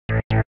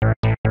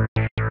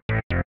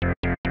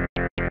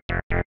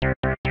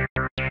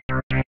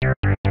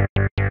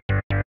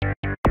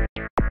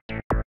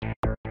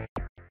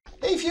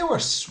Hey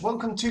viewers,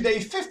 welcome to day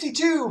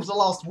 52 of the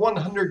last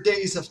 100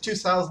 days of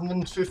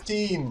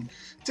 2015.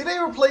 Today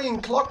we're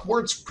playing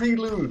Clockwords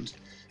Prelude.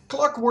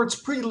 Clockwords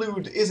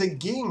Prelude is a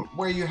game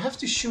where you have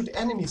to shoot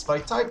enemies by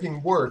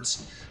typing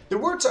words. The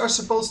words are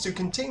supposed to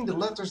contain the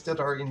letters that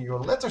are in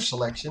your letter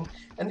selection,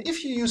 and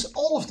if you use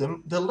all of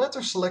them, the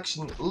letter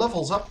selection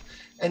levels up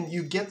and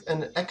you get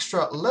an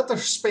extra letter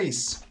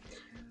space.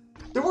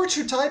 The words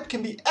you type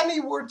can be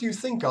any word you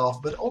think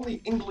of, but only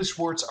English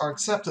words are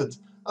accepted.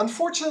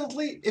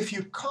 Unfortunately, if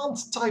you can't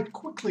type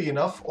quickly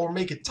enough or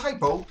make a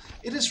typo,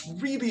 it is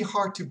really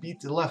hard to beat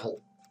the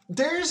level.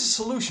 There is a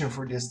solution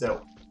for this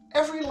though.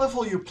 Every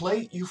level you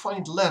play, you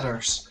find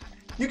letters.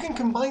 You can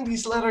combine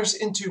these letters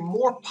into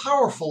more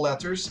powerful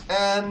letters,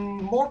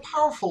 and more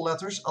powerful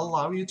letters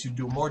allow you to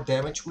do more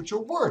damage with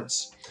your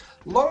words.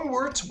 Long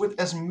words with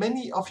as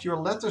many of your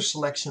letter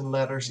selection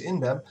letters in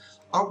them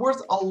are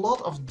worth a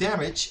lot of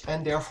damage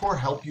and therefore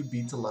help you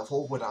beat the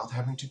level without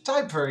having to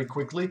type very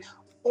quickly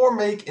or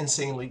make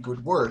insanely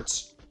good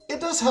words. It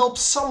does help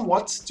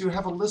somewhat to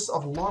have a list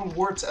of long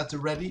words at the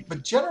ready,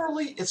 but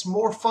generally it's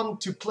more fun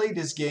to play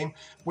this game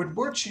with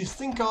words you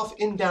think of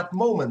in that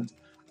moment.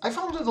 I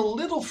found it a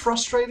little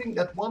frustrating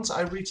that once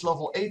I reached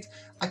level 8,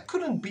 I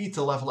couldn't beat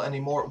the level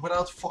anymore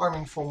without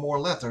farming for more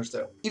letters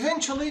though.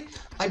 Eventually,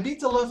 I beat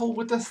the level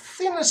with the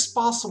thinnest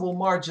possible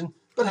margin,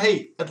 but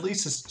hey, at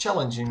least it's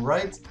challenging,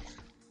 right?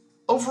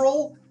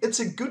 Overall, it's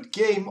a good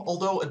game,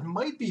 although it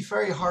might be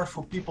very hard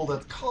for people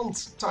that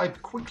can't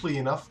type quickly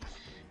enough.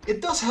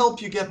 It does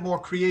help you get more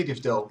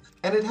creative though,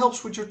 and it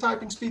helps with your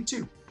typing speed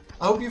too.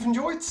 I hope you've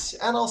enjoyed,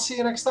 and I'll see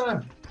you next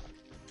time.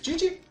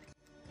 GG!